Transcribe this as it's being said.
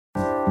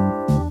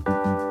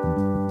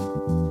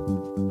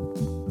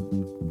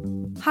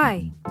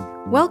Hi,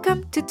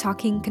 welcome to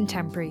Talking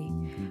Contemporary,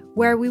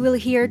 where we will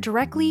hear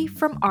directly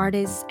from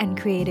artists and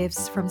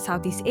creatives from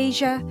Southeast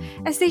Asia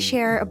as they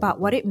share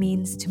about what it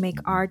means to make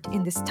art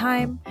in this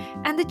time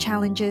and the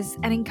challenges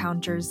and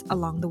encounters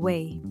along the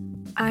way.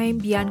 I'm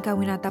Bianca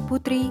Winata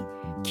Putri,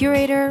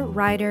 curator,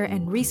 writer,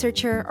 and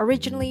researcher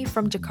originally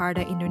from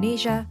Jakarta,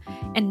 Indonesia,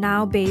 and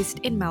now based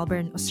in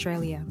Melbourne,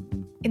 Australia.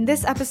 In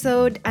this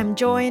episode, I'm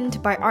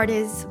joined by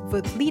artists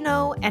Vut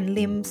Lino and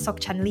Lim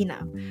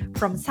Sokchanlina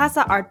from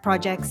Sasa Art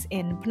Projects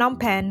in Phnom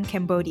Penh,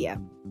 Cambodia.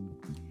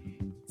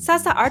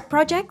 Sasa Art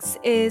Projects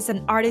is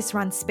an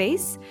artist-run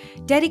space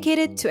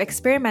dedicated to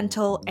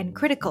experimental and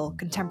critical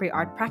contemporary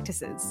art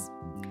practices.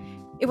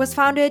 It was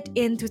founded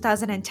in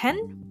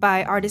 2010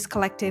 by artist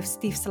collective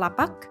Steve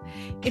Selapak,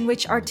 in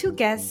which our two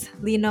guests,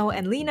 Lino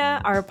and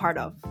Lina, are a part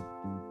of.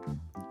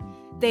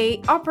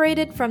 They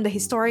operated from the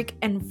historic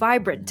and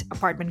vibrant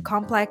apartment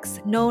complex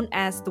known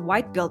as the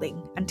White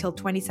Building until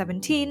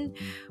 2017,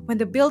 when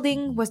the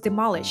building was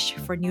demolished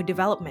for new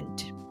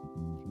development.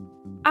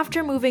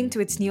 After moving to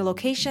its new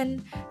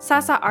location,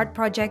 Sasa Art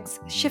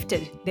Projects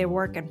shifted their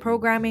work and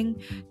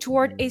programming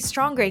toward a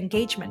stronger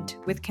engagement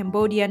with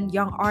Cambodian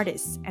young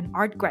artists and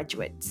art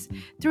graduates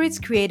through its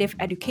creative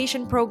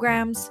education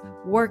programs,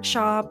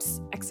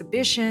 workshops,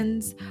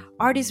 exhibitions,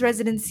 artist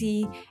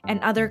residency, and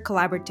other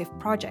collaborative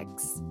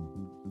projects.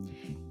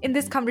 In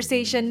this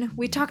conversation,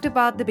 we talked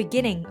about the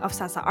beginning of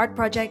Sasa Art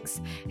Projects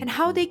and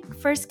how they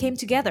first came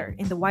together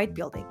in the White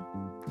Building.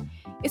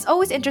 It's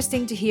always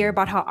interesting to hear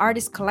about how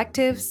artist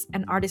collectives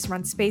and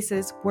artist-run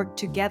spaces work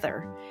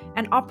together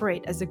and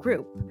operate as a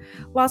group,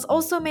 whilst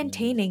also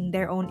maintaining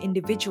their own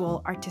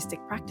individual artistic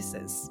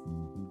practices.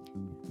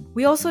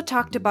 We also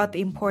talked about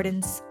the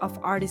importance of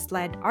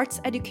artist-led arts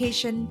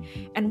education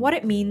and what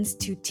it means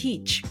to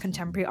teach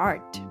contemporary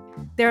art.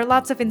 There are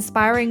lots of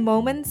inspiring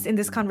moments in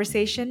this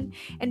conversation,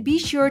 and be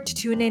sure to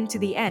tune in to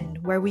the end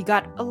where we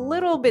got a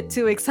little bit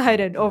too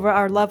excited over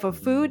our love of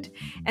food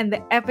and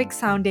the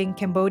epic-sounding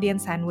Cambodian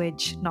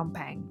sandwich,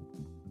 Nompang.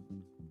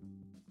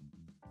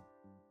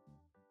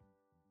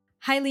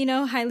 Hi,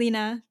 Lino. Hi,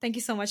 Lina. Thank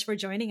you so much for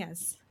joining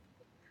us.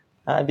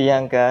 Hi,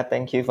 Bianca.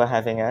 Thank you for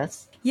having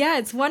us. Yeah,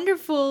 it's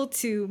wonderful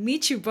to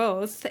meet you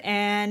both.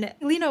 And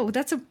Lino,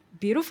 that's a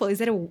beautiful, is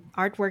that a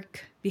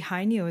artwork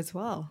behind you as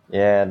well?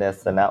 Yeah,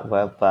 there's an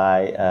artwork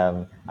by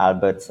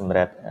Albert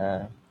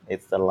Smret.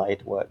 It's the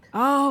light work.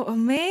 Oh,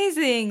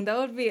 amazing. That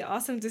would be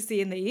awesome to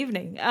see in the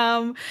evening.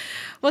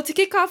 Well, to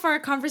kick off our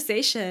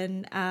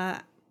conversation,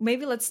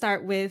 maybe let's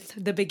start with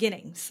the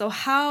beginning. So,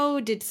 how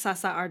did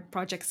Sasa Art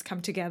Projects come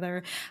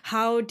together?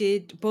 How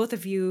did both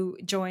of you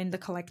join the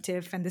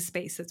collective and the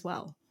space as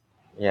well?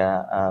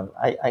 Yeah,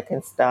 I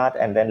can start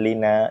and then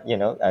Lina,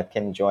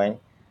 can join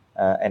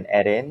and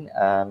add in.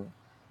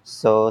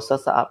 So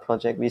Sasa Art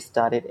Project, we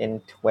started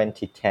in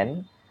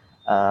 2010.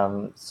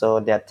 So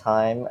that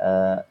time,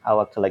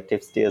 our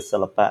collective still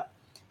Salapat,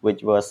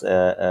 which was,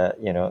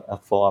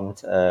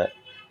 formed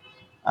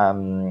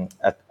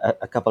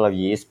a couple of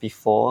years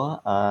before.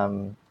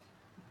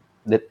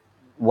 The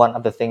one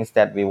of the things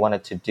that we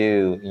wanted to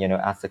do,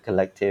 as a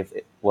collective,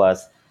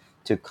 was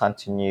to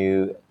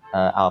continue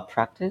our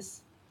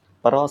practice,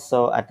 but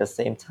also at the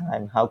same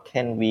time, how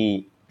can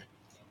we,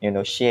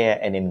 share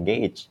and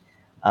engage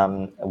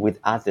with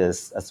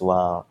others as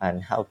well,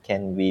 and how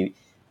can we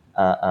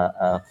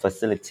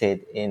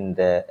facilitate in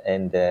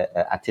the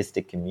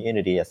artistic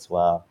community as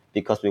well,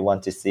 because we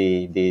want to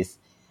see this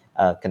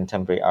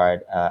contemporary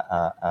art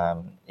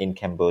in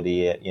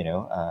Cambodia,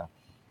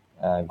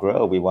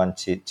 grow. We want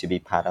to be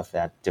part of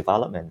that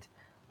development.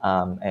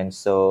 And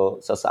so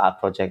Social Art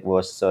Project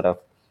was sort of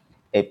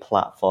a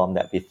platform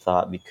that we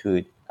thought we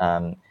could,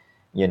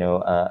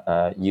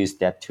 use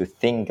that to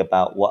think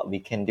about what we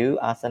can do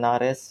as an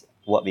artist,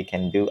 what we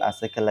can do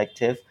as a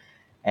collective,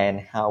 and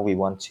how we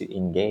want to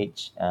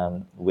engage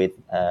with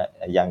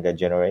younger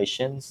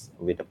generations,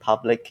 with the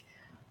public,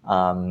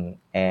 and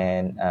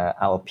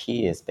our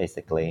peers,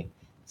 basically.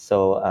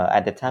 So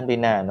at the time,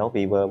 Lina, no,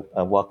 we were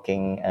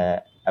walking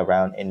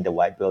around in the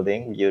White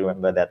Building. You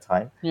remember that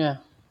time? Yeah,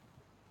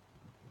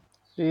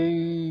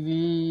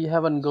 we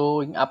haven't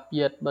going up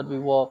yet, but we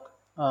walk,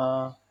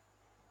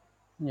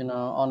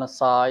 on the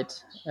side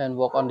and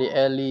walk on the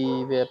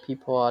alley where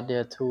people are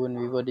there too, and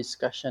we were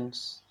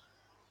discussions.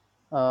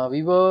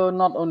 We will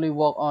not only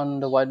walk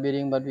on the white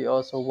building, but we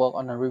also walk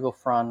on the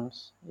riverfront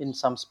in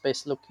some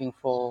space looking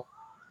for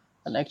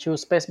an actual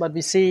space. But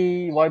we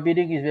see white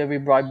building is very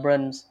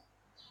vibrant,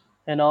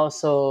 and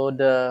also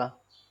the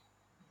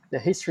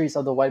histories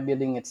of the white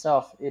building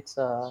itself. It's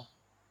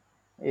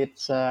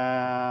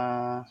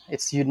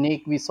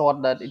unique. We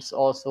thought that it's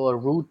also a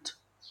root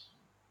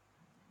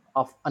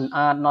of an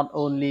art, not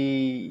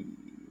only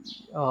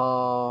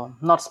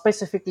not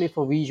specifically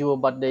for visual,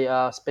 but they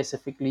are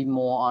specifically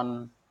more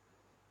on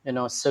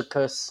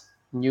circus,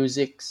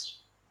 musics,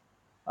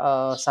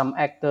 some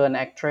actor and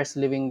actress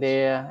living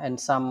there, and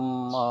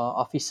some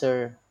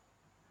officer,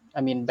 I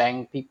mean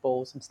bank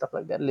peoples and stuff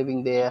like that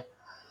living there.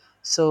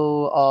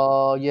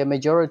 So yeah,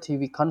 majority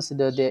we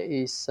consider there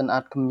is an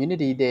art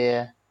community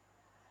there,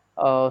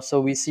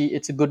 So we see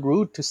it's a good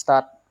route to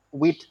start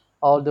with,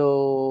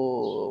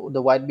 although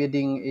the white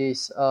building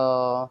is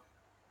uh,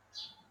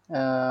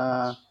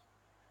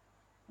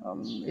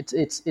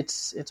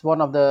 it's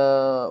one of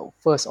the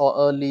first or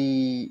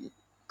early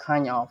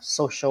kind of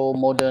social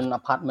modern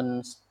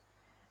apartments,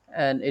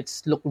 and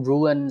it's look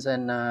ruins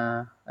and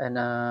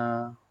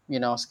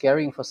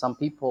scaring for some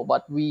people,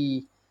 but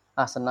we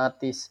as an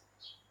artist,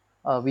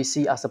 we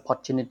see as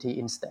opportunity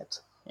instead.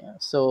 Yeah,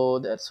 so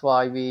that's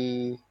why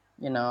we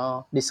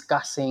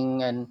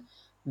discussing, and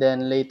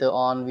then later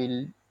on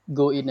we'll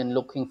go in and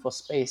looking for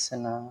space,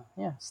 and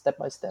yeah, step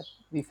by step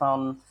we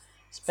found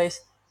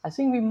space. I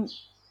think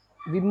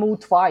we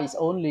moved twice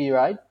only,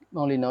 right?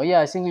 Only, no, yeah,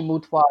 I think we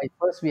moved twice.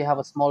 First we have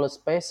a smaller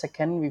space,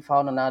 second we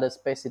found another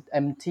space, it's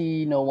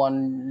empty, no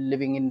one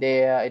living in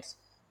there. It's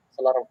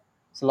a lot of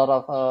it's a lot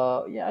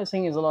of yeah, I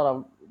think it's a lot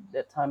of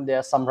that time there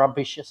are some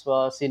rubbish as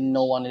well, since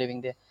no one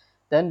living there.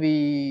 Then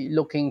we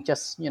looking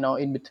just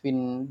in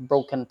between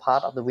broken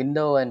part of the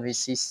window, and we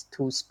see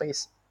two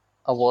space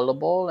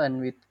available, and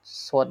we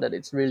thought that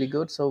it's really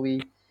good, so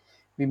we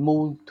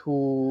moved to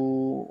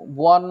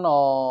one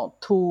or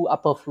two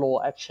upper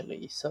floor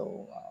actually.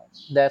 So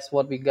that's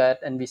what we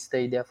got, and we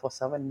stayed there for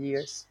 7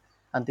 years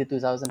until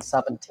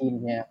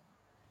 2017. Yeah.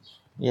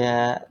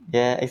 Yeah,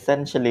 yeah.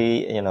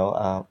 Essentially,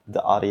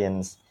 the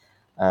audience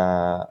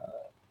uh,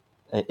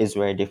 is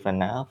very different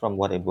now from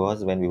what it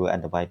was when we were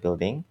at the White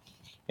Building.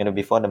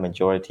 Before, the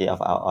majority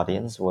of our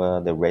audience were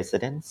the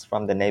residents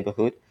from the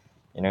neighborhood.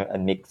 A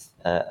mixed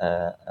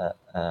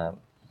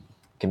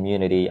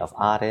community of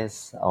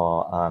artists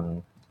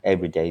or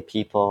everyday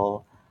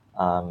people,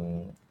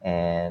 and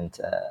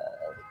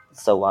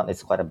so on.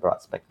 It's quite a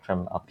broad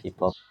spectrum of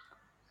people.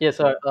 Yes,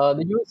 sir.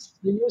 The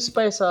new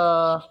space,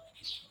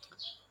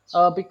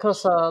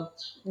 because what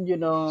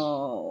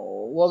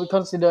we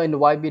consider in the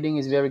white building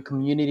is very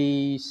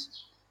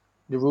communities,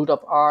 the root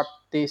of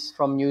artists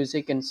from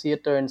music and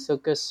theater and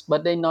circus,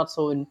 but they're not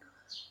so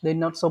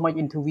much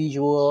into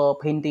visual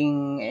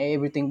painting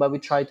everything, but we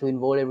try to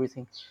involve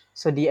everything.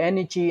 So the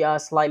energy are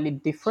slightly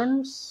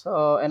different,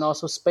 and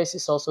also space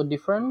is also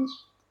different.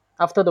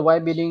 After the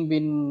white building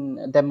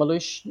been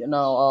demolished,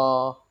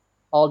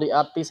 all the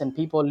artists and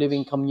people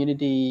living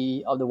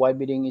community of the white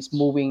building is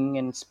moving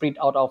and spread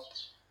out of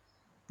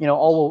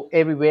all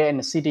everywhere in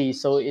the city.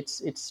 So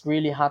it's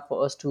really hard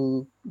for us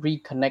to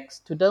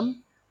reconnect to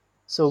them.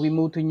 So we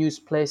moved to new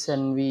place,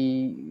 and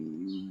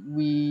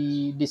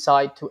we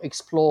decide to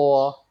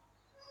explore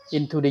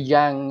into the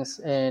youngs,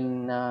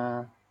 and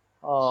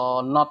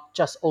not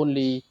just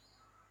only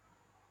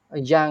a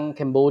young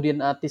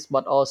Cambodian artists,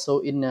 but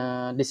also in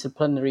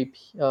disciplinary.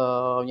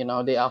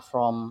 They are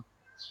from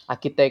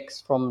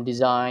architects, from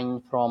design,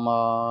 from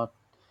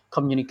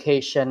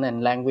communication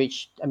and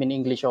language. I mean,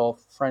 English or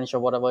French or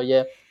whatever.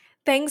 Yeah.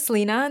 Thanks,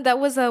 Lena. That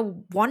was a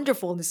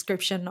wonderful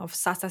description of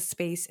Sasa's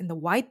space in the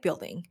White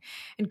Building.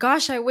 And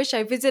gosh, I wish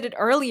I visited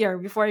earlier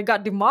before it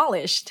got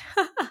demolished.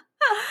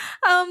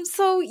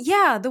 So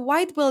yeah, the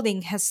White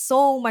Building has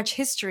so much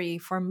history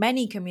for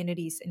many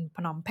communities in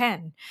Phnom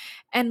Penh.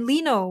 And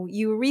Lino,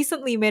 you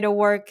recently made a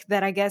work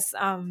that I guess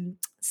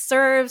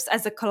serves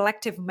as a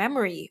collective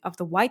memory of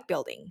the White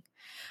Building.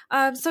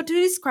 So, to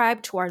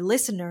describe to our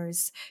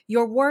listeners,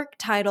 your work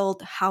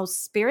titled House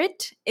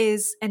Spirit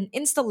is an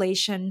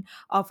installation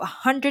of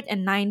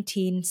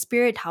 119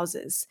 spirit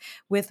houses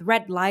with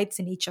red lights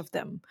in each of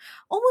them,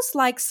 almost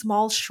like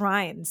small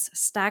shrines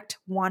stacked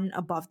one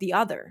above the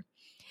other.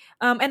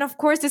 And of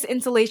course, this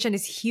installation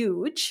is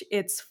huge.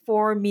 It's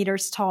 4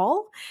 meters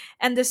tall,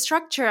 and the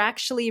structure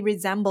actually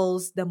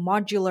resembles the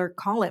modular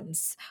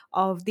columns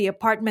of the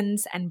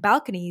apartments and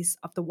balconies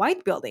of the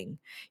White Building,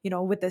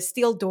 with the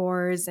steel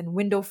doors and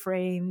window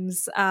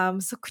frames.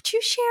 So, could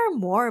you share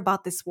more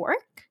about this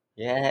work?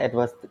 Yeah, it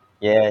was.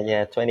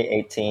 Yeah,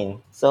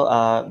 2018. So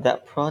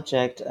that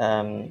project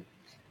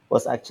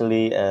was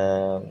actually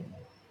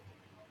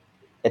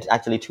it's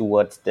actually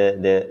towards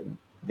the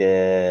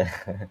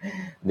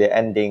the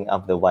ending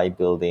of the White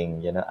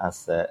Building,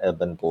 as a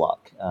urban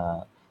block,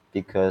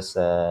 because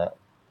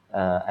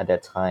at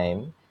that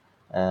time,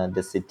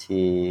 the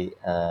city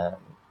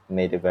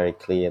made it very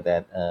clear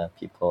that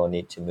people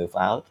need to move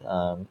out,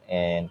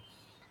 and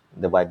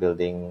the White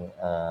Building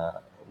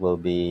will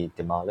be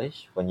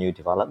demolished for new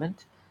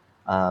development.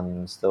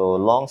 So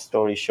long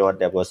story short,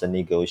 there was a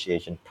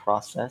negotiation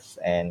process,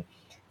 and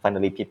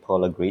finally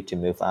people agreed to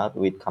move out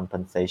with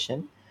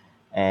compensation.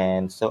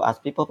 And so as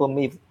people were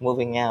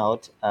moving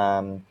out,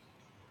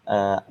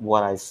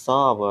 what I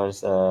saw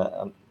was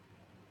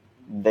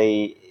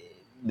they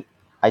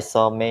I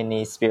saw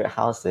many spirit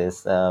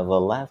houses were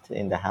left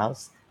in the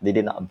house. They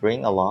did not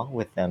bring along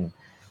with them.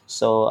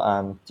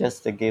 So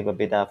just to give a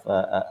bit of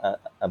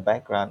a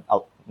background,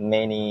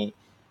 many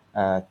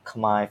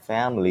Khmer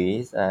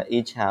families,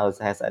 each house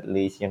has at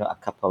least a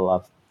couple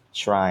of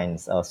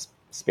shrines or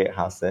spirit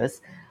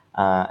houses,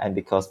 and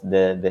because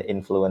the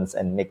influence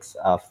and mix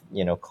of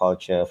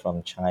culture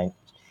from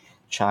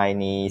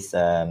Chinese,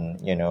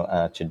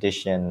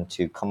 tradition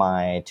to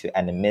Khmer to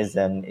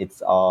animism.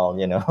 It's all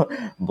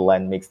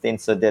blend mixed in.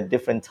 So there are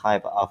different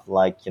type of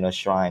like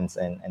shrines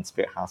and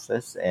spirit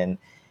houses, and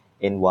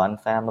in one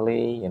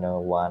family,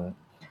 one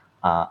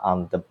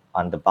on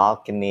the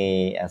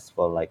balcony as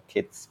for like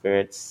kids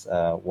spirits,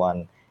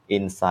 one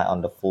inside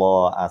on the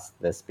floor as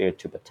the spirit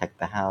to protect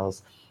the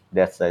house.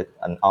 There's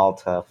an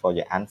altar for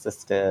your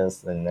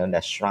ancestors, and then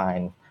that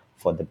shrine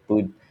for the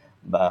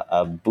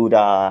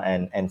Buddha,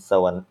 and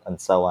so on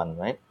and so on,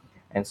 right?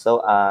 And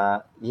so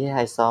yeah,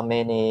 I saw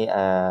many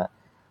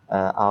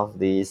of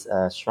these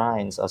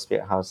shrines or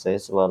spirit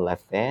houses were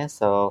left there.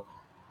 So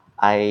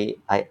I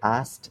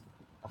asked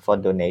for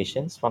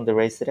donations from the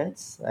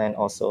residents and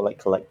also like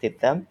collected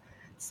them.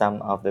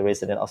 Some of the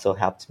residents also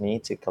helped me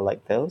to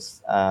collect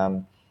those.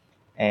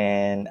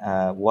 And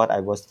what I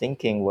was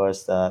thinking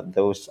was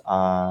those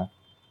are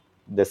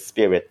the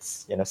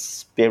spirits,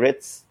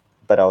 spirits,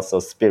 but also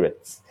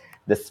spirits,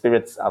 the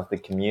spirits of the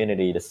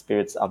community, the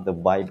spirits of the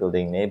Y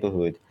building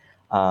neighborhood,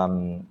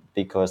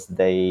 because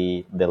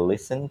they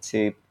listen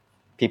to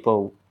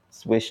people's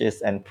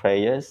wishes and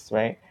prayers,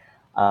 right?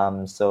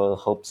 So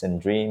hopes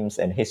and dreams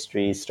and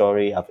history,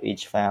 story of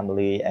each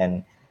family,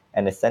 and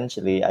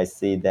essentially I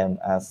see them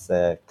as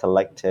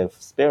collective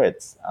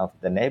spirits of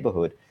the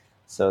neighborhood.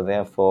 So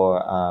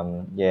therefore,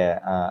 yeah,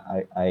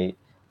 I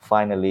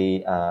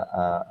finally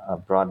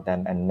brought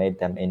them and made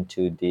them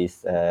into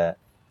this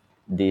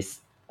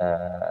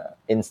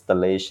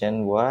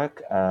installation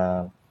work,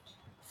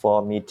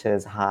 4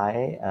 meters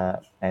high,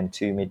 and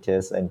 2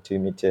 meters and 2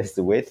 meters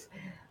width.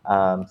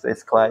 So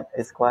it's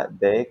quite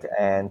big,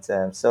 and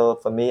so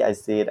for me, I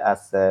see it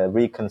as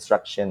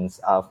reconstructions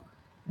of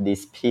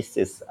these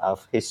pieces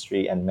of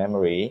history and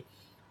memory,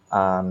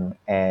 and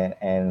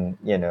and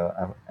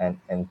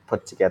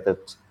put together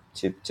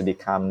to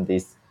become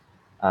this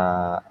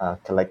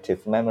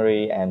collective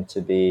memory, and to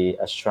be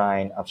a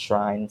shrine of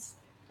shrines,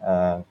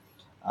 uh,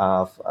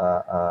 of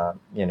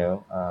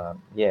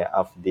yeah,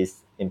 of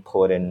this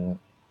important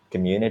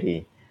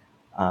community.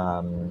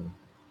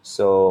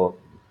 So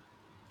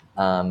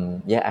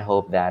yeah, I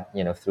hope that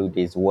through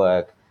this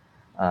work,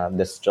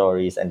 the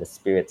stories and the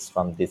spirits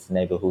from this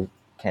neighborhood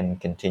can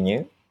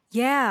continue.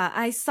 Yeah,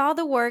 I saw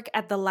the work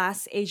at the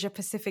last Asia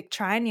Pacific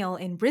Triennial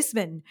in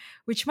Brisbane,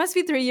 which must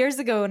be 3 years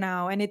ago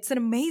now, and it's an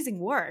amazing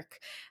work.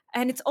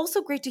 And it's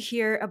also great to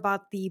hear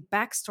about the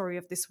backstory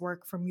of this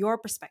work from your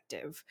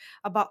perspective,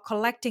 about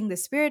collecting the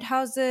spirit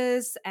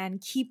houses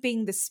and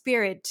keeping the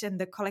spirit and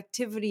the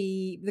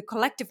collectivity, the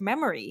collective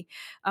memory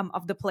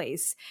of the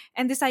place.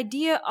 And this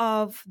idea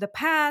of the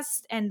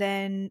past and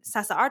then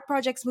Sasa Art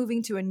Projects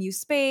moving to a new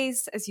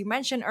space, as you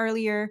mentioned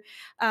earlier,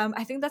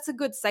 I think that's a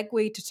good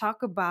segue to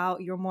talk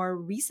about your more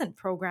recent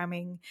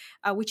programming,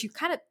 which you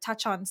kind of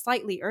touch on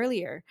slightly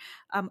earlier.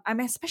 I'm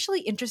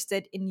especially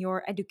interested in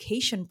your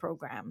education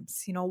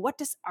programs. What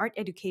does art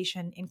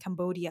education in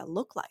Cambodia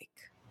look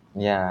like?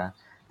 Yeah,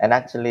 and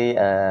actually,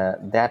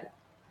 that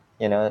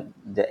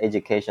the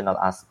educational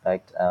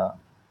aspect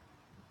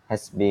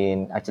has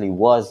been actually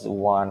was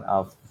one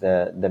of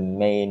the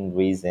main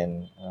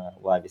reason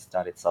why we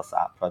started Salsa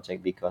Art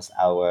Project, because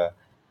our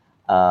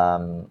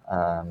um,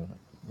 um,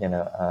 you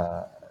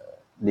know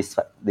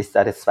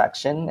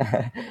dissatisfaction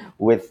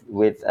with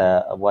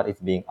what is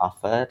being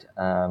offered,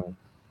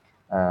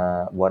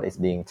 what is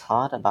being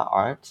taught about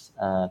art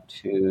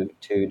to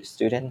the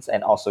students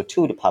and also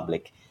to the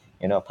public,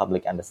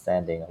 public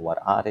understanding of what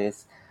art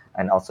is,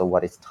 and also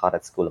what is taught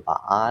at school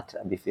about art.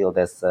 We feel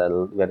that's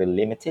very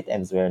limited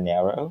and it's very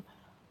narrow.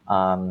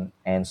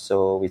 And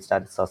so we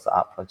started Salsa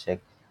Art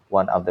Project.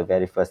 One of the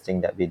very first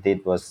thing that we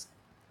did was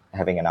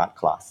having an art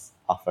class,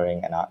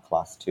 offering an art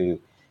class to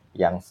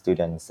young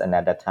students. And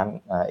at that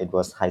time, it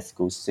was high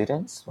school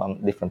students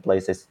from different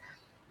places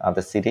of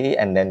the city.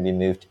 And then we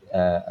moved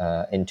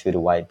into the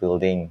White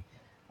Building.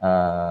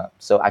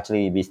 So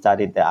actually, we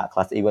started the art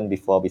class even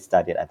before we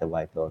studied at the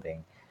White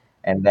Building.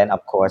 And then,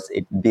 of course,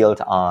 it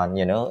built on,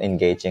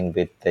 engaging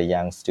with the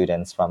young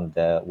students from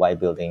the White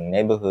Building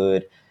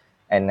neighborhood.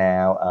 And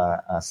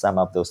now some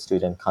of those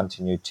students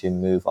continue to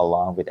move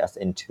along with us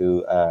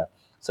into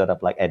sort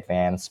of like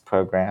advanced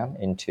program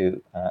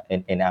into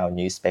in our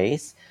new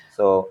space.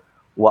 So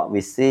what we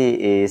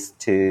see is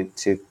to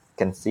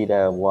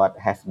consider what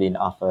has been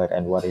offered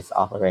and what is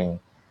offering,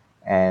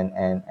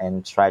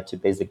 and try to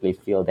basically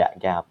fill that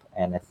gap.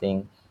 And I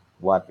think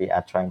what we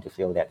are trying to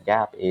fill that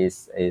gap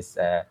is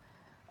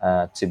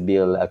to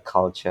build a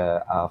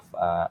culture of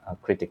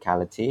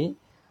criticality,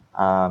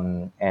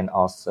 and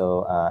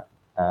also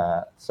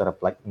sort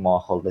of like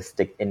more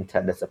holistic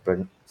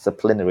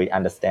interdisciplinary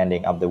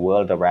understanding of the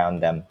world around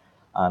them,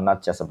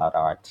 not just about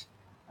art.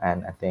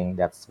 And I think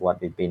that's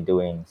what we've been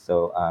doing.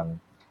 So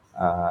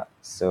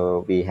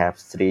we have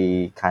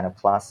three kind of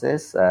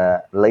classes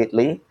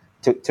lately.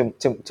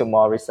 To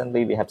more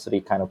recently, we have three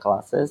kind of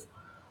classes.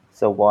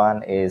 So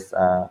one is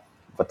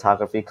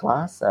photography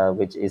class,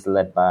 which is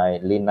led by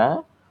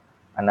Lina.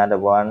 Another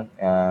one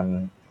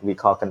we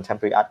call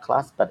contemporary art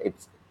class, but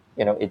it's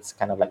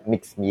kind of like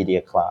mixed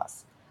media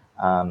class.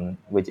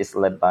 which is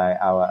led by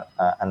our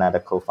another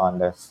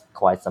co-founder,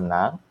 Kwai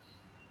Samnang.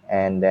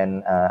 And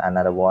then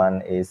another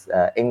one is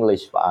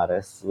English for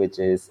Artists, which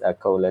is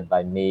co-led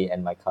by me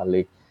and my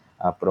colleague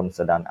Prom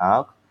Sadan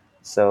Auk.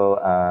 So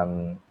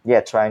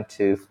yeah, trying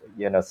to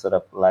sort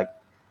of like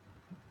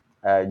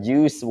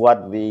use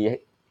what we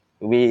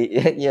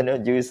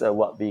use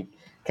what we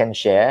can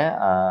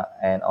share,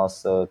 and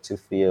also to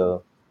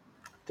fill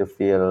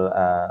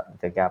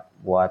the gap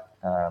what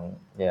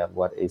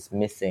is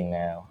missing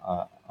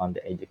now on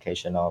the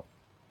educational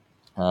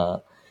uh,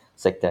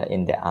 sector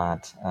in the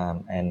art.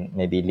 And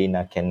maybe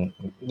Lina can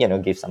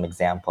give some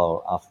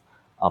example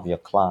of your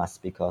class,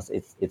 because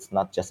it's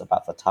not just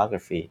about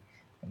photography,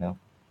 you know.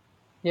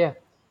 Yeah.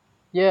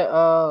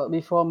 Yeah,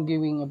 before I'm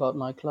giving about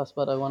my class,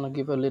 but I want to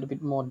give a little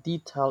bit more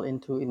detail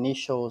into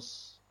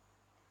initials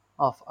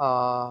of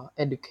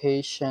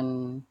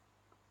education,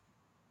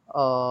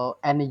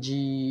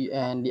 energy,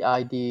 and the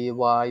idea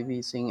why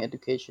we think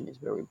education is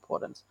very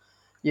important.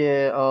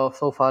 Yeah,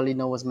 so far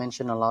Lino was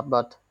mentioned a lot,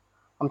 but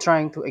I'm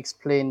trying to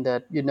explain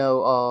that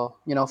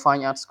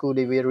fine art school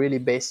they were really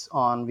based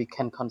on we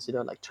can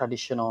consider like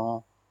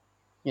traditional,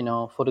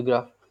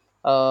 photograph,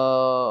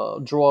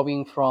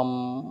 drawing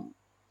from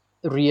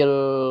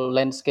real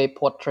landscape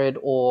portrait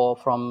or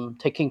from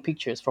taking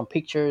pictures from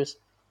pictures.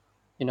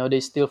 They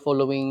still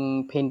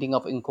following painting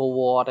of Angkor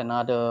Wat and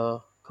other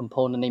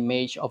component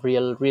image of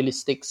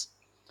realistics.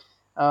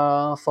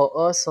 For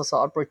us, social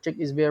art project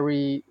is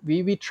very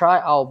we try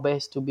our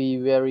best to be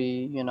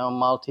very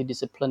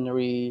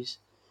multidisciplinary.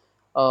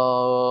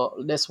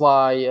 That's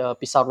why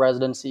Peace Out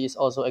residency is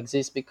also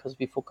exists because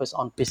we focus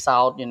on Peace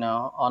Out,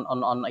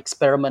 on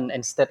experiment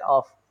instead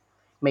of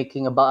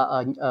making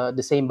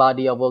the same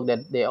body of work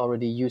that they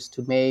already used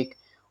to make,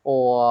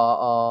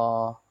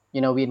 or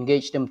we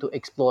engage them to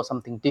explore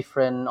something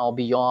different or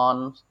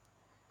beyond,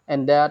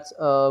 and that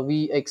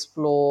we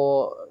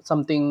explore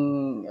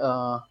something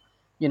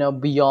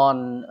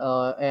beyond,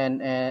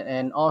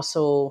 and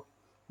also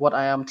what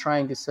I am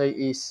trying to say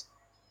is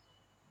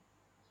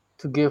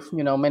to give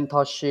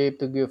mentorship,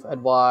 to give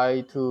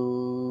advice,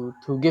 to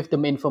give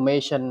them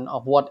information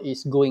of what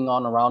is going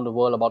on around the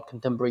world about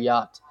contemporary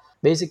art.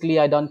 Basically,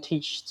 I don't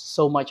teach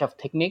so much of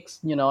techniques.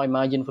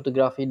 Imagine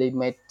photography, they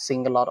might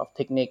sing a lot of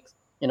techniques,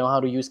 how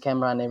to use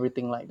camera and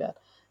everything like that.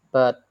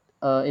 But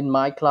in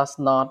my class,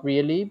 not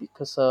really,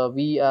 because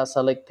we are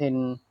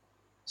selecting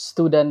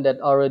student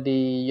that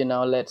already,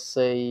 let's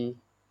say,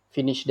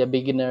 finish the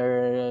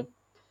beginner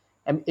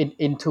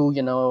into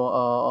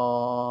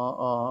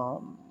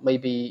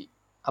maybe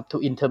up to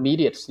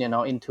intermediates,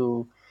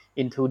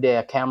 into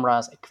their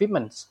cameras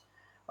equipments.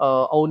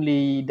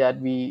 Only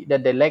that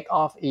they lack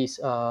of is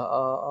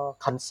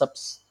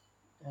concepts,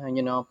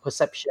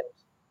 perception,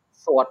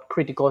 thought,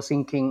 critical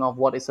thinking of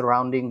what is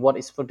surrounding, what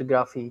is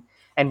photography,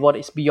 and what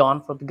is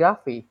beyond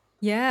photography.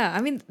 Yeah,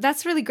 I mean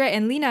that's really great.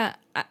 And Lena,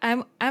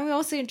 I'm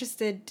also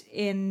interested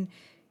in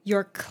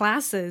your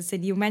classes,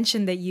 and you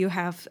mentioned that you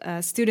have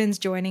students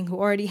joining who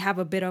already have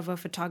a bit of a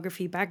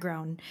photography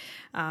background,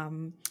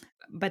 um,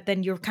 but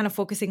then you're kind of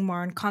focusing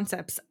more on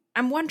concepts.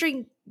 I'm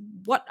wondering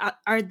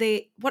are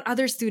they? What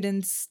other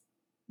students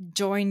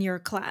join your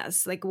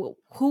class? Like,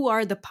 who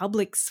are the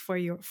publics for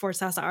your for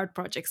Sasa art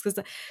projects?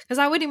 Because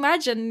I would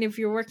imagine if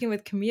you're working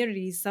with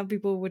communities, some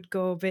people would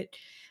go a bit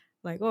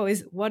like, oh,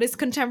 is what is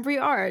contemporary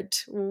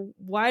art?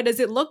 Why does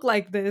it look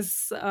like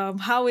this?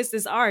 How is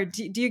this art?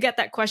 Do you get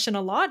that question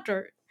a lot?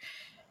 Or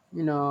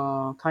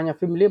Kind of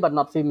familiar but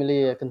not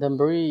familiar.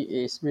 Contemporary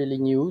is really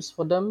news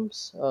for them.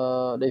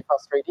 They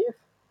frustrated,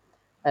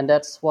 and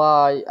that's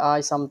why I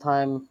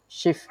sometimes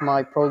shift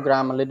my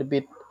program a little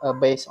bit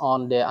based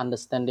on their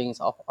understandings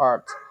of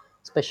art,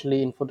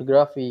 especially in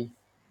photography.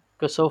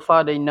 Because so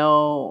far they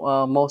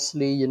know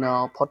mostly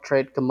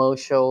portrait,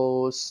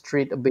 commercial,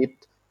 street a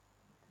bit.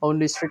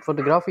 Only street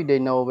photography they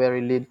know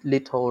very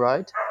little,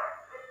 right?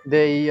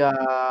 They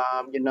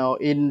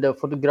in the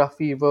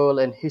photography world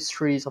and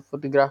histories of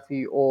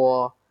photography,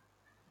 or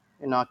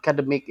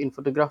academic in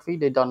photography,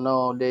 they don't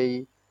know.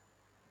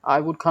 I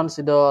would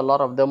consider a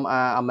lot of them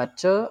are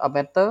amateur,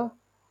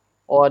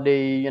 or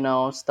they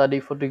study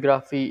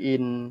photography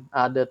in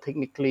other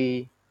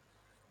technically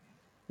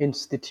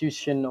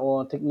institution,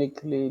 or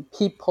technically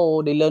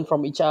people they learn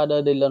from each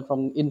other, they learn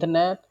from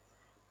internet.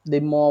 They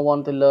more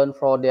want to learn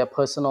for their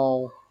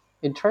personal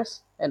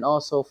interest, and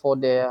also for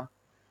their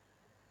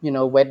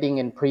wedding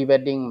and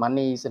pre-wedding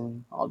monies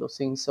and all those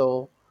things.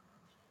 So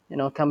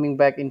coming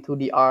back into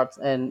the arts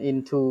and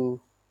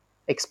into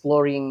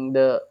exploring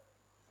the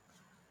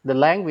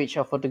language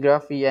of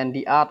photography and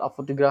the art of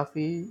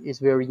photography is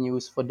very new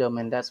for them,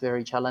 and that's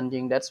very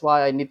challenging. That's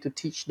why I need to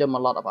teach them a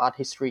lot of art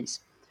histories,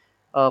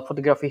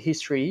 photography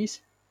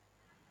histories.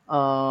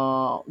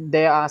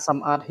 There are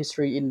some art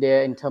history in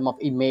there in terms of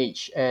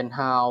image, and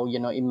how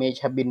image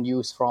have been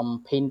used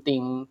from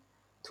painting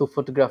to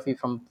photography,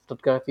 from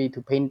photography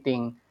to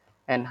painting,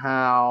 and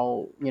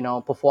how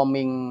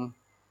performing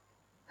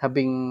have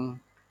been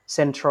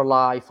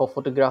centralized for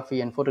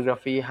photography, and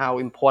photography how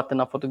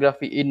important of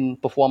photography in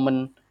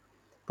performing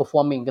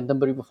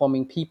contemporary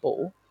performing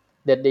people.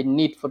 that they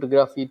need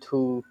photography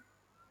to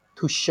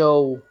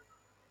show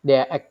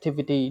their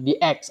activity,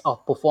 the acts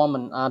of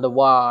performance.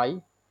 Otherwise,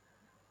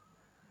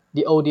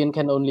 the audience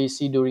can only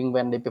see during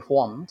when they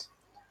perform.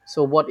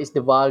 So, what is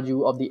the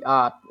value of the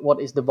art? What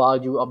is the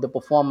value of the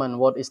performance?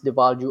 What is the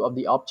value of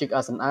the object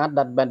as an art?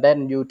 That but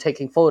then you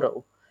taking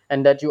photo,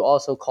 and that you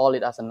also call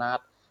it as an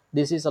art.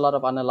 This is a lot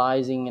of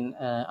analyzing and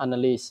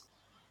analysis,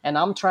 and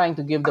I'm trying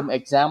to give them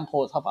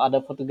examples of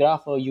other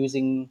photographers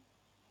using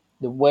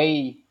the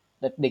way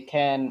that they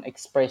can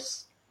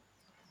express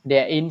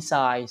their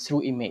insight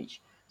through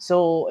image.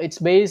 So it's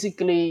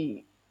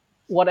basically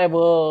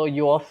whatever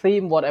your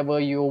theme, whatever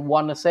you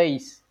want to say,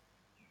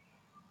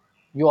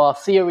 your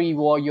theory,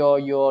 or your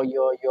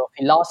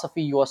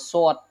philosophy, your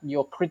thought,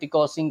 your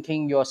critical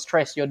thinking, your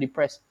stress, your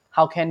depressed.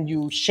 How can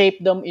you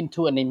shape them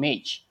into an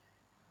image,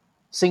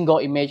 single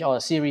image or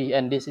a series?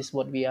 And this is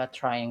what we are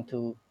trying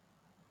to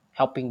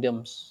helping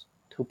them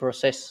to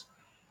process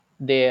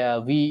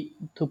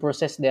to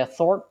process their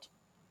thought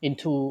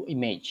into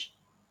image,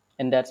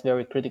 and that's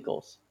very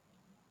critical.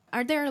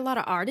 Are there a lot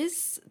of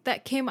artists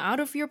that came out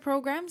of your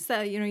programs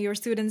that, your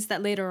students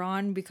that later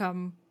on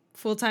become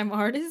full-time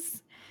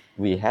artists?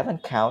 We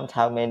haven't count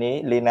how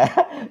many, Lina.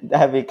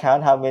 Have we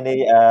count how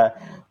many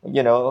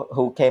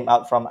who came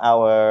out from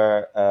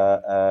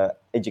our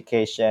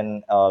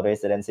education or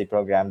residency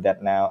program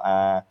that now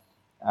are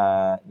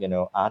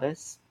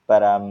artists? But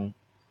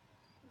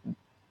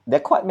there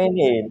are quite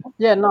many.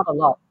 Yeah, not a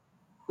lot.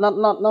 Not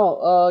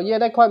no. Yeah,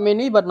 there are quite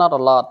many, but not a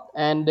lot,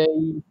 and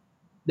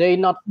they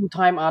not full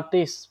time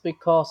artists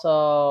because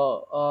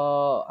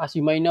as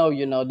you may know,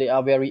 they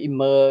are very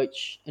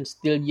emerged and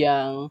still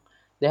young.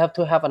 They have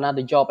to have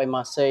another job, I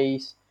must say,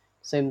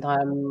 same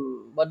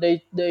time, but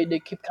they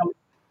keep coming.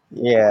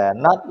 Yeah,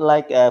 not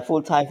like a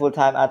full time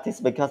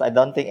artist, because I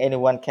don't think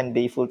anyone can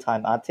be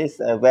full-time artist.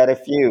 Very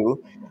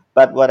few.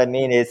 But what I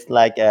mean is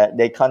like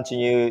they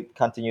continue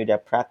their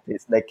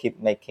practice. They keep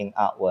making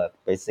artwork.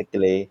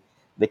 Basically,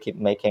 they keep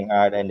making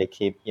art and they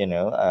keep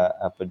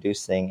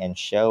producing and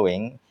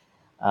showing.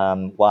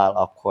 While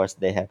of course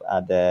they have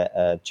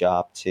other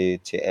job to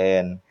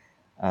earn.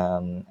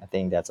 I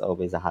think that's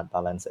always a hard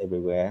balance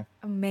everywhere.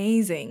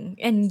 Amazing.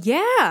 And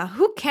yeah,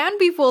 who can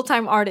be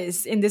full-time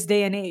artists in this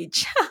day and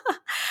age?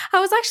 I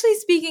was actually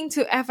speaking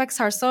to FX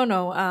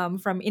Harsono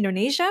from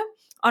Indonesia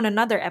on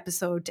another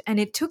episode, and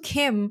it took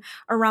him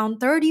around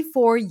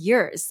 34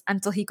 years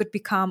until he could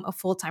become a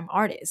full-time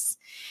artist.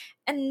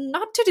 And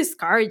not to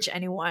discourage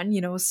anyone,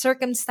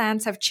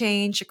 circumstances have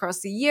changed across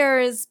the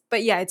years,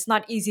 but yeah, it's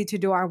not easy to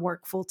do our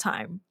work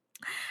full-time.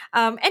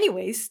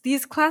 Anyways,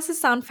 these classes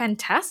sound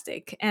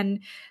fantastic, and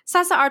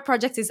Sasa Art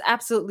Project is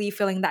absolutely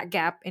filling that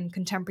gap in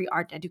contemporary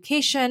art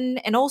education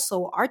and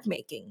also art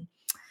making.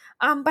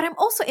 But I'm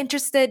also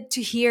interested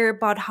to hear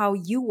about how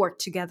you work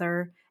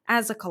together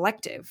as a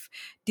collective,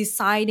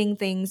 deciding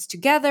things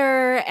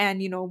together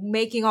and,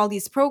 making all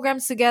these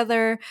programs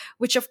together,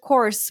 which of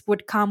course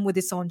would come with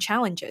its own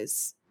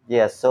challenges.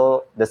 Yeah,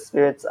 so the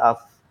spirits of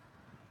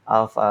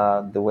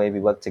the way we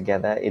work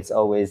together, it's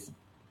always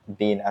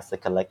been as a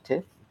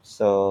collective.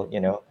 So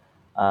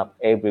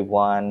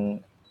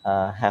everyone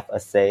have a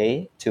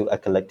say to a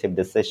collective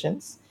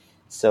decisions.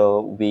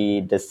 So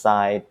we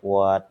decide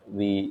what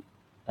we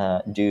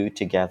do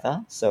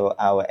together. So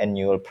our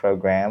annual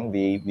program,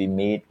 we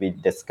meet, we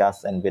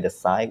discuss, and we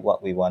decide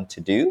what we want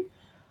to do.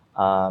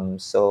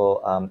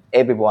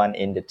 Everyone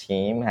in the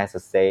team has a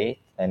say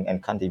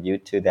and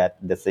contribute to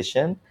that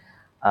decision.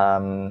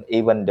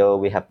 Even though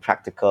we have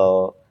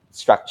practical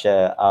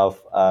structure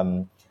of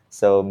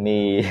so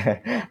me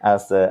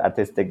as an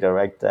artistic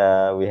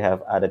director, we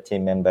have other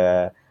team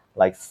member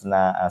like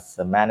Sna as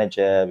a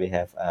manager. We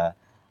have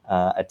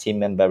a team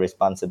member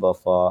responsible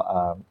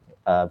for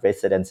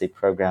residency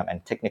program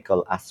and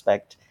technical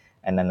aspect,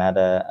 and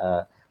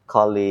another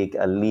colleague,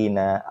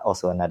 Lena,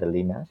 also another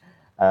Lena.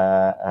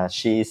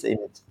 She's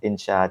in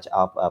charge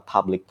of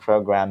public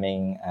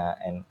programming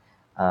and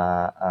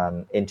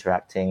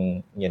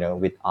interacting,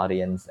 with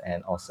audience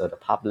and also the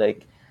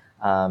public.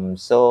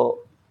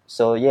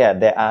 So yeah,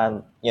 there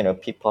are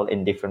people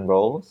in different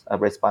roles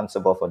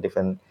responsible for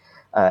different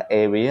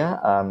area.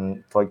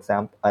 For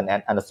example,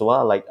 and as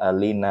well like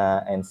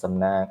Lina and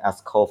Samnang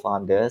as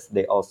co-founders,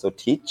 they also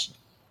teach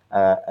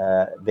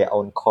their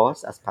own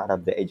course as part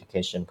of the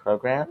education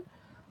program.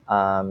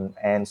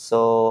 And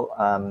so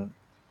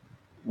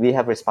we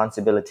have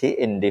responsibility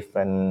in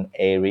different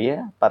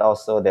area, but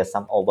also there's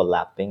some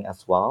overlapping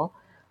as well.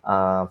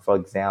 For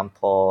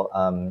example,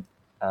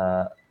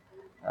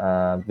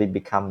 we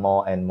become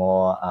more and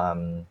more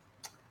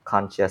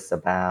conscious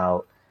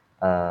about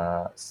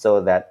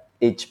so that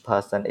each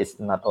person is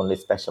not only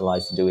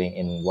specialized doing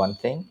in one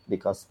thing,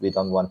 because we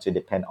don't want to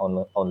depend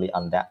only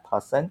on that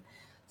person.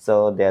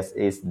 So there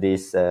is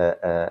this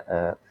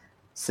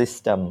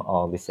system,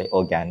 or we say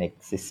organic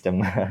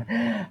system,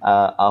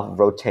 of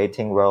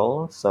rotating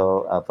role.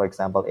 So for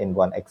example, in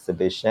one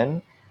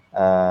exhibition,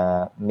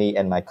 me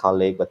and my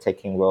colleague were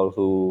taking role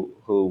who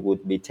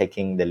would be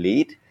taking the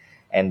lead,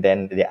 and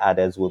then the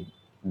others would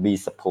be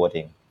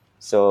supporting.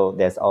 So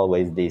there's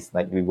always this,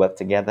 like, we work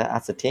together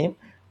as a team,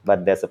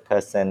 but there's a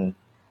person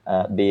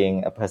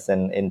being a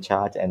person in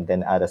charge, and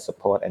then other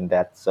support, and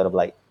that sort of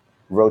like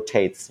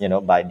rotates,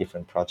 by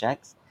different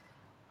projects.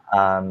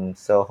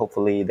 So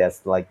hopefully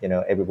that's like,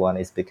 everyone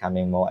is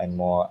becoming more and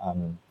more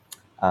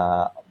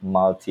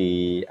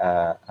multi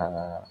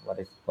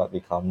what we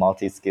call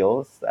multi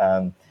skills,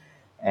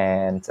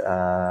 and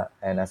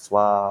as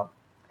well,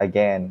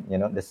 again,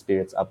 the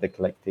spirits of the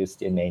collective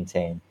still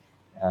maintain.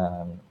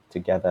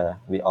 Together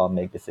we all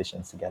make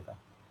decisions together.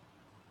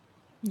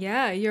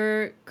 Yeah,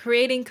 you're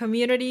creating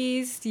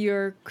communities,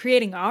 you're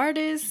creating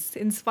artists,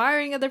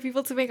 inspiring other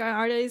people to make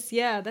artists.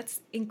 Yeah, that's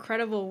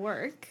incredible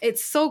work.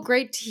 It's so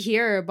great to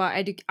hear about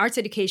arts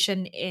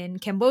education in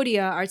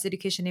Cambodia, arts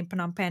education in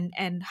Phnom Penh,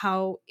 and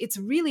how it's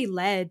really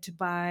led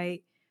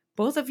by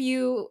both of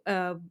you,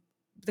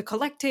 the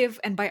collective,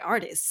 and by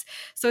artists.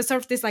 So it's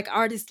sort of this like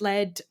artist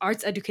led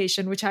arts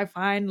education, which I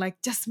find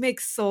like just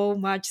makes so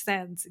much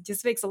sense. It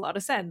just makes a lot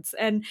of sense.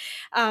 And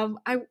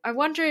I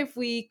wonder if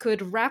we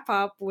could wrap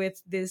up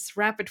with this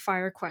rapid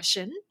fire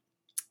question.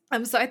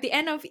 So at the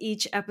end of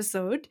each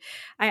episode,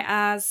 I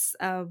ask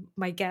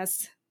my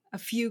guests a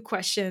few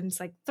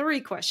questions, like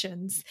three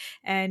questions,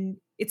 and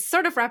it's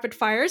sort of rapid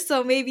fire.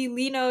 So maybe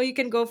Lino, you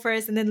can go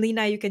first, and then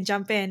Lena, you can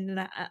jump in.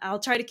 And I'll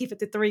try to keep it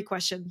to three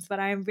questions, but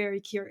I am very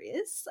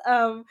curious.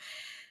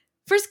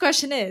 First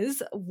question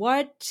is,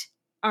 what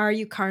are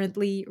you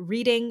currently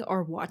reading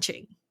or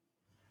watching?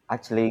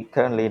 Actually,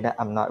 currently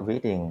I'm not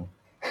reading.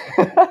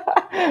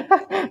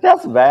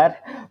 That's bad.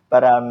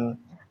 But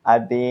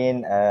I've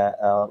been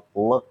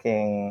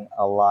looking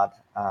a lot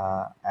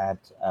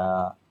at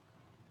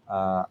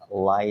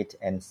light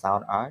and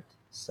sound art.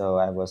 So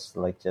I was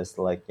like just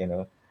like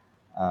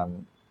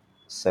um,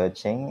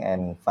 searching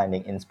and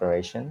finding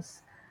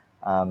inspirations,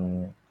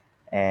 um,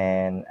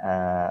 and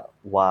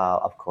while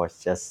of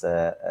course just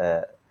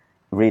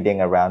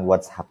reading around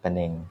what's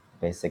happening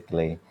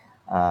basically.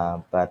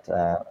 But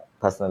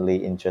personally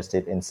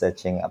interested in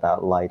searching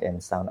about light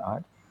and sound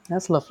art.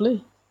 That's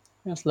lovely.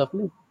 That's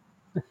lovely.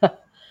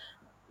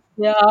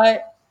 Yeah,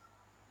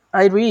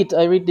 I read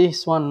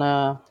this one.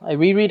 I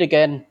reread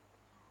again.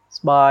 It's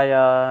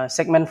by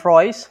Sigmund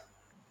Freud,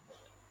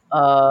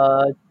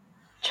 uh,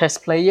 chess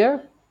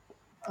player.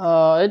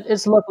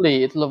 It's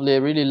lovely. It's lovely. I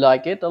really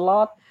like it a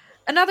lot.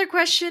 Another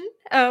question,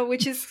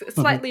 which is Mhm.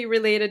 slightly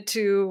related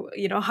to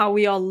how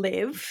we all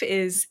live,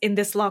 is in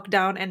this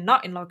lockdown and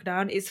not in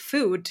lockdown, is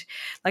food.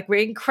 Like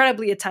we're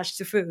incredibly attached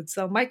to food.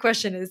 So my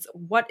question is,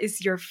 what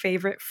is your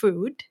favorite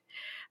food?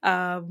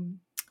 Um,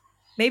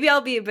 Maybe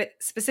I'll be a bit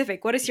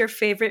specific. What is your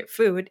favorite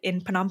food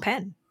in Phnom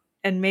Penh?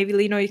 And maybe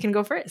Lino, you can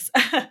go first.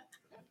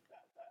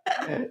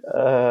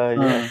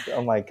 Mm. Yes.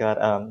 Oh my God.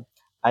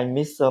 I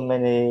miss so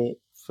many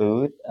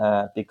food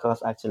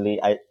because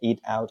actually I eat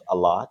out a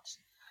lot,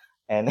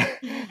 and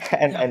Yeah.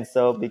 and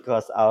so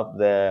because of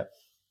the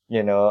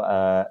you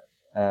know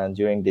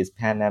during this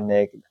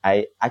pandemic,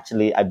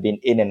 I've been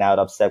in and out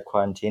of self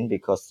quarantine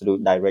because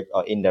through direct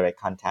or indirect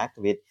contact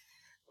with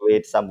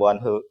someone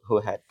who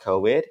had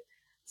COVID.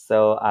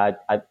 So I've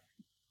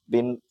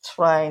been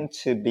trying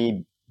to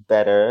be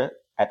better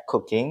at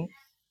cooking.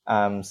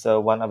 So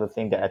one of the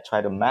things that I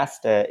try to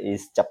master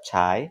is chap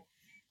chai.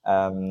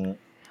 um,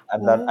 I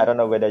Oh, don't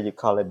know whether you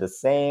call it the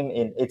same.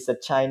 It's a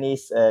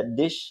Chinese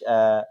dish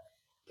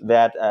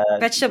that you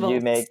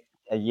vegetables. make.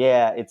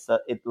 Yeah,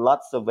 it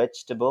lots of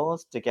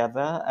vegetables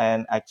together,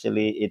 and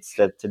actually, it's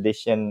the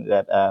tradition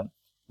that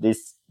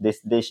this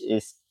dish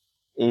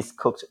is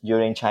cooked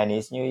during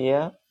Chinese New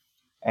Year.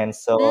 And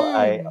so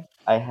Mm.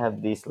 I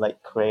have this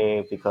like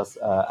crave because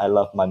I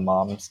love my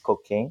mom's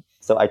cooking.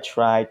 So I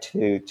try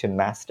to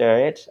master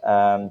it.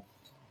 And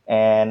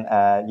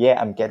yeah,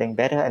 I'm getting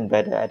better and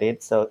better at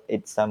it. So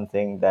it's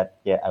something that,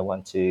 yeah, I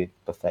want to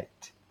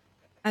perfect.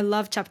 I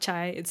love chap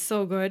chai. It's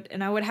so good,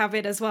 and I would have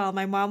it as well.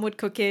 My mom would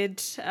cook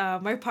it.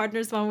 My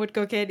partner's mom would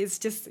cook it. It's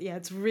just, yeah,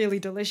 it's really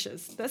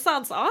delicious. That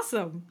sounds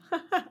awesome.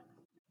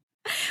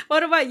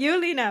 What about you,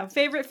 Lena?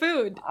 Favorite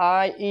food?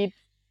 I eat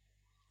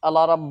a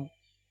lot of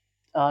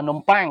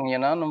numpang,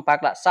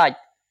 numpang lạ sạch.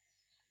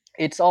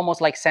 It's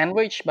almost like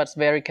sandwich, but it's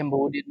very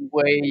Cambodian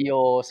way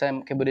or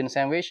Cambodian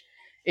sandwich.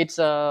 It's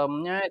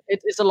yeah,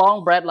 it's a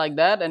long bread like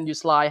that, and you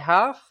slice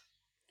half.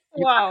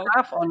 You cut Wow.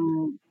 half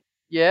on,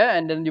 yeah,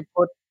 and then you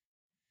put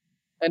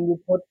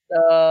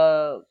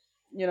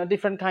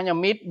different kind of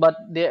meat, but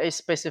there is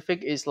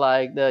specific is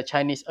like the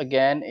Chinese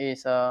again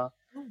is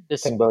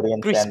this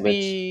Cambodian sandwich,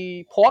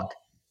 crispy pork.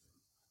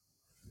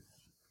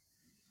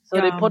 So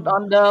they put Yum.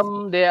 on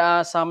them. There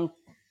are some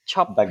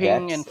chopping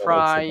baguette. and So it's a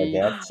fry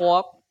baguette.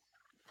 pork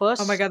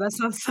Oh my first, god, that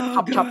sounds so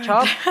chop chop good.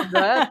 chop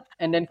that,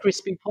 and then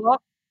crispy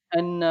pork,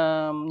 and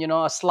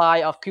a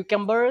slice of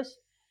cucumbers,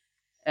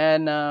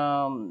 and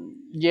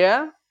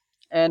yeah,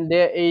 and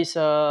there is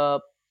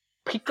a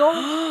pickle.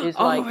 It's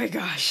Oh like my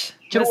gosh,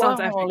 that churro, sounds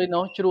epic. only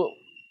know churro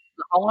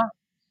lahong,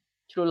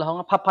 churro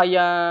lahong,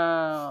 papaya,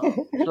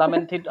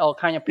 fermented, all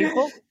kind of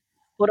pickle.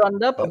 Put on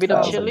them a That bit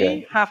of sounds Oh, good.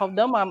 chili. Half of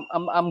them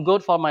I'm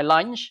good for my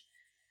lunch,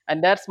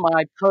 and that's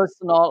my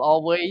personal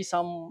always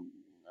some.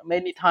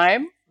 many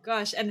time.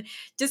 Gosh, and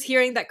just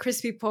hearing that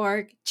crispy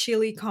pork,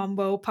 chili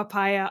combo,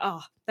 papaya,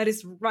 oh, that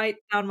is right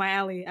down my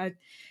alley.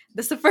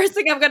 That's the first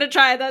thing I'm gonna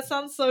try. That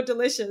sounds so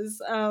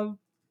delicious.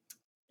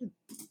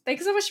 Thank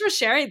you so much for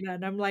sharing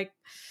that. I'm like,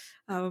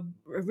 I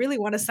really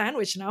want a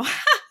sandwich now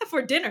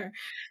for dinner.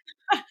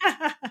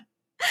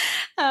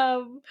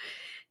 um,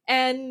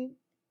 and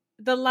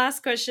the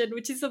last question,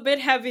 which is a bit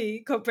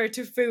heavy compared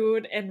to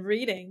food and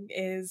reading,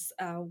 is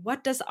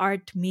what does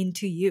art mean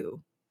to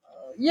you?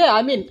 Yeah,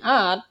 I mean,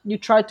 art, you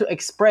try to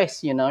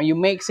express, you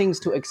make things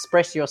to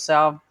express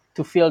yourself,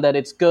 to feel that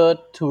it's good,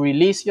 to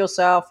release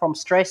yourself from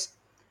stress,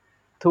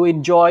 to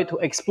enjoy, to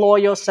explore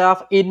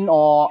yourself in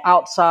or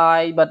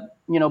outside. But,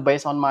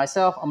 based on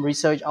myself, I'm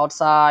research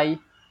outside.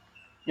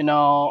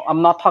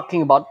 I'm not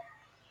talking about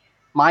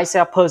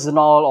myself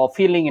personal or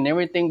feeling and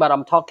everything, but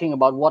I'm talking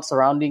about what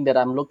surrounding that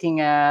I'm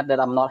looking at, that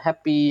I'm not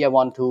happy. I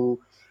want to,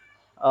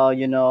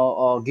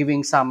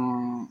 giving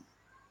some,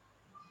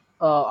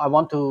 I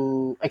want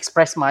to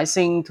express my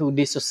thing to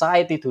this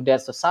society, to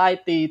that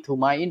society, to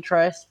my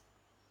interest,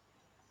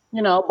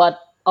 but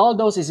all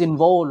those is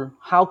involved.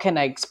 How can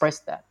I express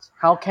that?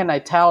 How can I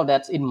tell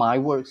that in my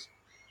words?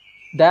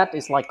 That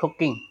is like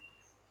cooking.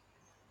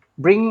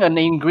 Bring an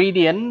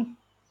ingredient,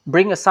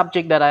 bring a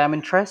subject that I am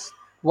interested.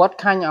 What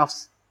kind of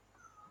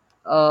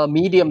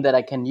medium that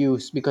I can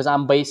use, because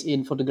I'm based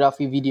in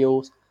photography,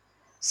 videos,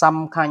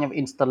 some kind of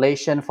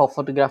installation for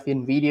photography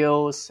and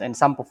videos, and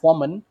some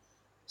performance.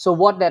 So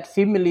what that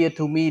familiar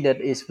to me,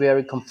 that is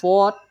very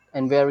comfort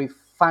and very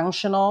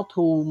functional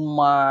to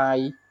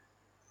my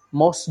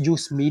most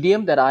used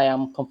medium that I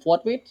am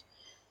comfort with.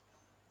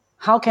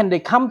 How can they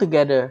come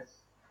together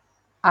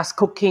as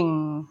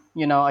cooking,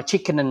 a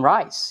chicken and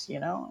rice,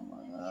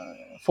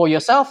 for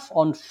yourself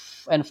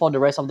and for the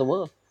rest of the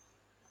world.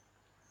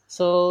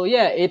 So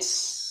yeah,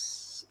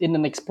 it's in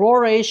an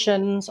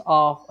exploration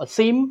of a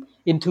theme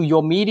into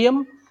your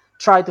medium.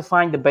 Try to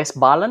find the best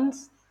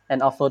balance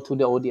and offer to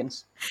the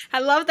audience. I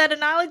love that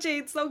analogy.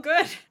 It's so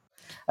good.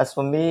 As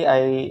for me,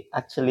 I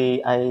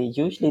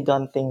usually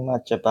don't think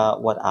much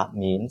about what art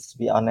means, to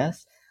be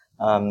honest.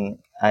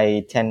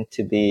 I tend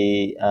to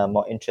be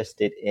more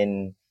interested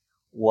in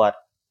what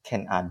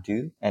can art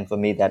do, and for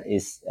me, that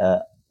is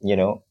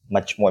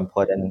much more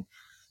important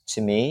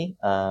to me.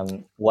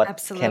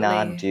 What can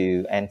art Absolutely.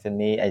 do? And for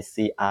me, I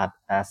see art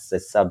as a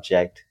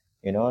subject,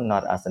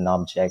 not as an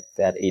object.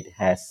 That it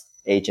has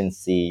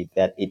agency,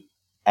 that it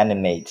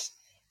animates,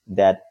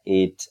 that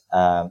it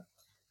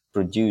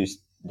produce,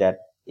 that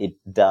it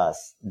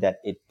does, that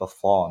it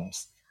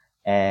performs.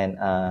 And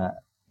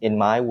in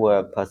my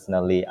work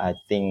personally, I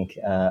think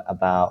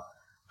about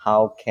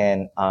how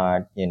can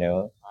art,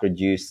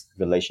 produce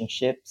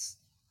relationships?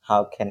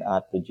 How can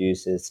art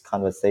produces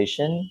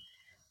conversation?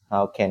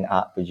 How can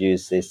art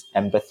produces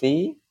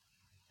empathy?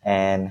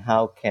 And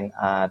how can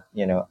art,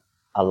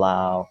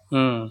 allow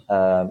Mm.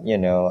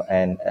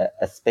 and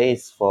a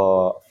space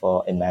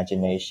for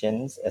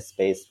imaginations, a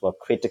space for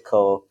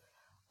critical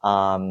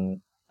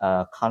um,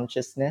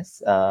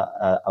 consciousness,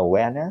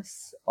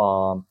 awareness,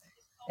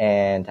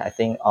 and I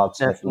think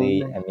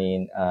ultimately,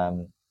 Definitely. I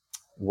mean,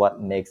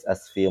 what makes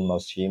us feel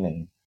most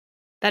human.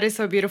 That is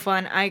so beautiful.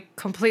 And I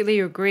completely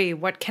agree.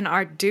 What can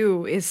art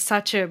do is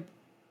such a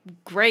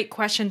great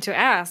question to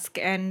ask.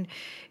 And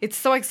it's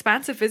so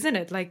expansive, isn't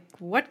it? Like,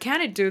 what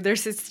can it do?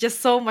 There's it's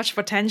just so much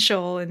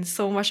potential and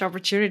so much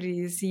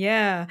opportunities.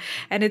 Yeah.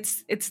 And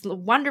it's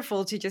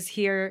wonderful to just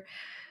hear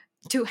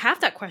to have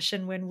that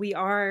question when we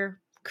are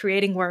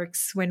creating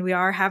works, when we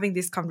are having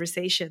these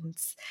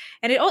conversations.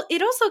 And it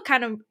also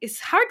kind of is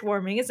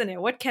heartwarming, isn't it?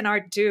 What can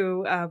art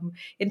do,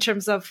 in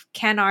terms of,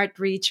 can art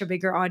reach a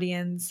bigger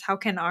audience? How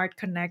can art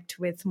connect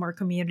with more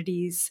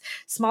communities,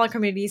 smaller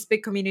communities,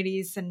 big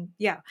communities? And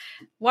yeah,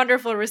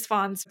 wonderful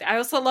response. I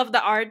also love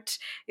the art.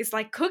 It's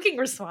like cooking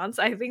response.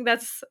 I think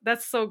that's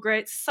so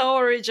great, so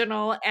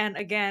original. And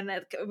again,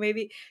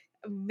 maybe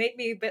made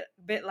me a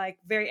bit like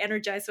very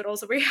energized, but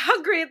also very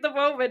hungry at the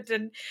moment,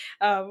 and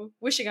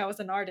wishing I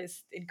was an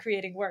artist in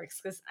creating works,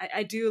 because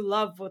I do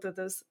love both of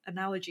those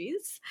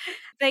analogies.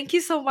 Thank you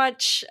so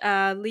much,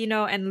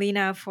 Lino and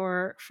Lena,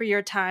 for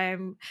your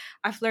time.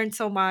 I've learned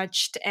so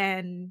much,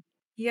 and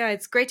yeah,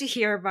 it's great to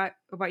hear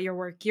about your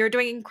work. You're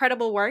doing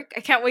incredible work. I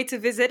can't wait to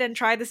visit and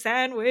try the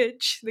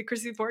sandwich, the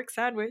crispy pork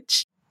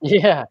sandwich.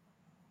 Yeah,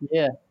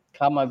 yeah.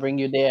 Come, I bring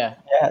you there.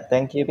 Yeah,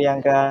 thank you,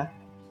 Bianca.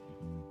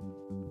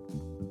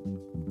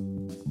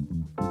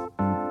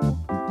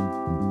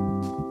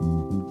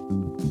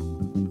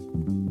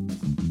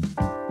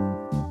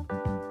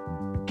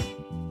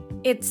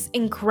 It's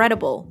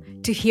incredible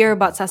to hear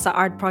about Sasa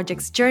Art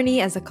Project's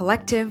journey as a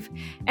collective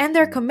and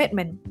their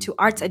commitment to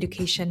arts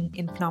education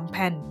in Phnom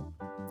Penh.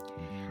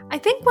 I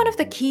think one of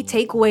the key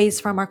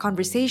takeaways from our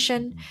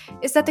conversation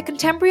is that the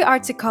contemporary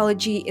arts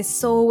ecology is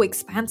so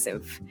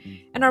expansive,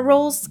 and our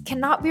roles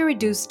cannot be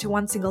reduced to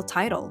one single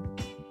title.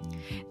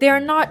 They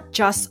are not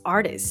just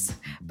artists,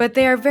 but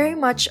they are very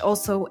much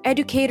also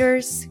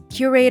educators,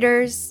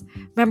 curators,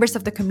 members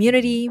of the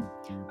community,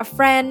 a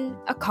friend,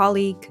 a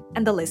colleague,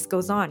 and the list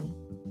goes on.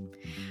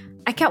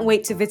 I can't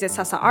wait to visit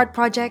Sasa art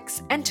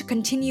projects and to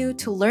continue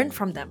to learn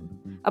from them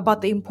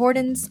about the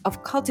importance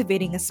of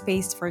cultivating a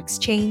space for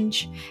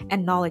exchange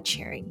and knowledge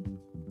sharing.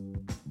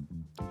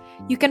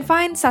 You can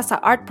find Sasa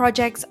Art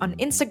Projects on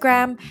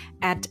Instagram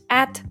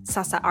at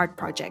Sasa Art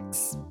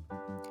Projects.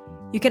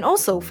 You can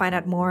also find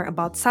out more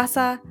about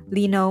Sasa,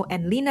 Lino,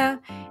 and Lina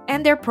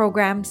and their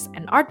programs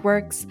and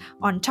artworks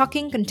on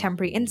Talking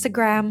Contemporary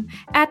Instagram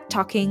at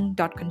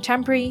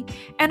talking.contemporary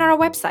and our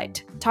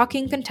website,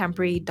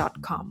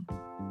 talkingcontemporary.com.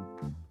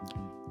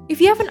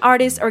 If you have an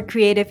artist or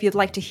creative you'd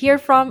like to hear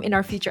from in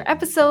our future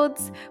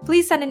episodes,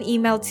 please send an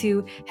email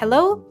to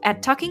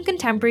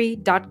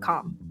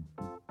hello@talkingcontemporary.com.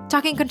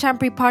 Talking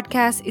Contemporary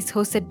Podcast is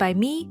hosted by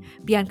me,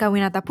 Bianca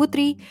Winata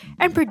Putri,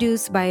 and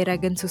produced by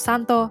Ragan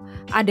Susanto,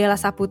 Adela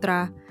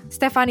Saputra,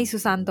 Stefani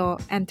Susanto,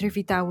 and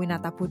Trivita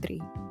Winata Putri.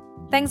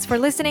 Thanks for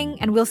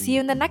listening, and we'll see you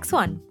in the next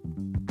one.